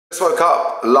Just woke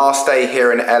up, last day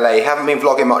here in LA. Haven't been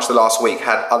vlogging much the last week.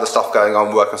 Had other stuff going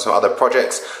on, working on some other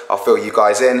projects. I'll fill you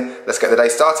guys in. Let's get the day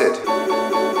started.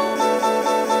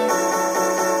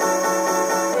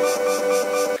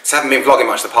 So I haven't been vlogging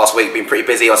much the past week, been pretty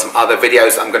busy on some other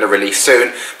videos that I'm going to release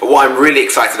soon. But what I'm really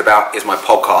excited about is my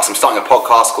podcast. I'm starting a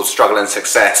podcast called Struggle and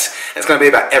Success. It's going to be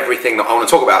about everything that I want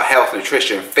to talk about: health,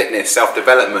 nutrition, fitness,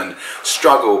 self-development,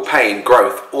 struggle, pain,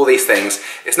 growth, all these things.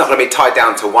 It's not going to be tied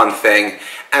down to one thing.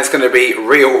 And it's going to be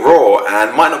real raw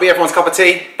and might not be everyone's cup of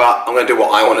tea, but I'm going to do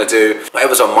what I want to do.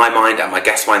 Whatever's on my mind and my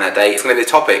guest's mind that day, it's going to be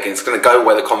the topic and it's going to go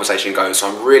where the conversation goes. So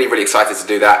I'm really, really excited to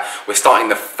do that. We're starting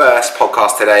the first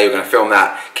podcast today. We're going to film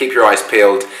that. Keep your eyes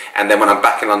peeled. And then when I'm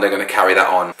back in London, I'm going to carry that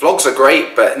on. Vlogs are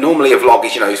great, but normally a vlog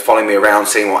is, he's following me around,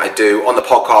 seeing what I do. On the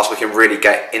podcast, we can really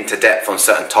get into depth on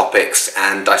certain topics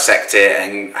and dissect it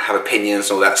and have opinions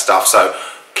and all that stuff. So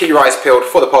keep your eyes peeled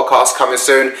for the podcast coming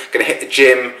soon. Going to hit the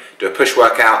gym, do a push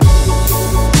workout.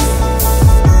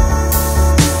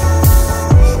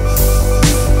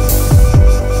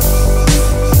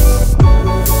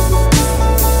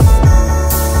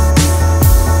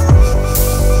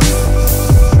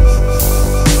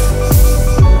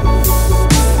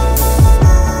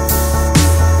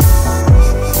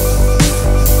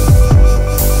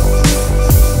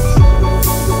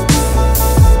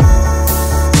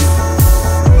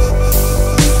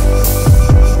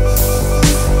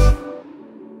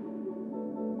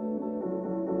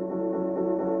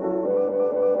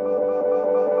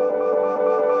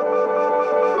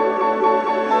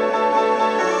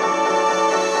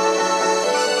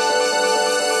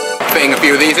 Fitting a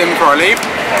few of these in before I leave.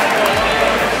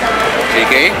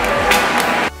 Cheeky.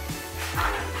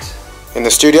 In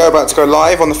the studio, about to go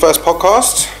live on the first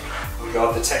podcast. We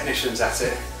got the technicians at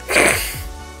it.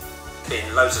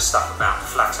 Been loads of stuff about the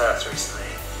flat Earth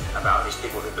recently, about these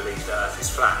people who believe the Earth is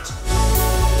flat.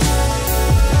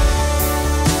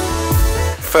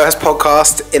 First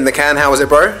podcast in the can. How was it,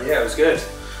 bro? Yeah, it was good.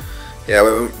 Yeah,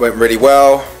 it went really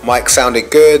well. Mic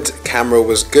sounded good. Camera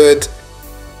was good.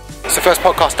 So first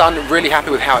podcast done, really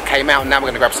happy with how it came out. Now we're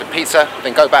going to grab some pizza,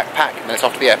 then go back, pack, and then it's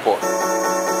off to the airport.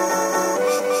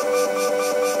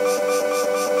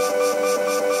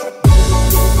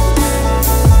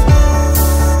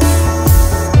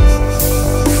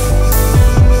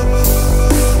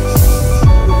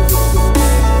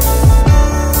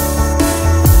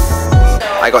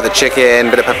 I got the chicken,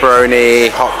 bit of pepperoni,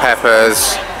 hot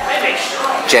peppers.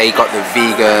 Jay got the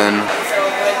vegan.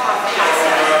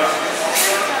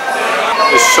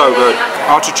 It's so good.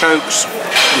 Artichokes,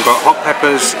 we've got hot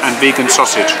peppers and vegan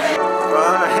sausage.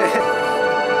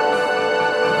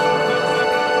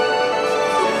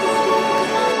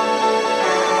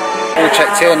 All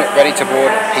checked in, ready to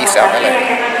board. Peace out,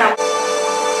 LA.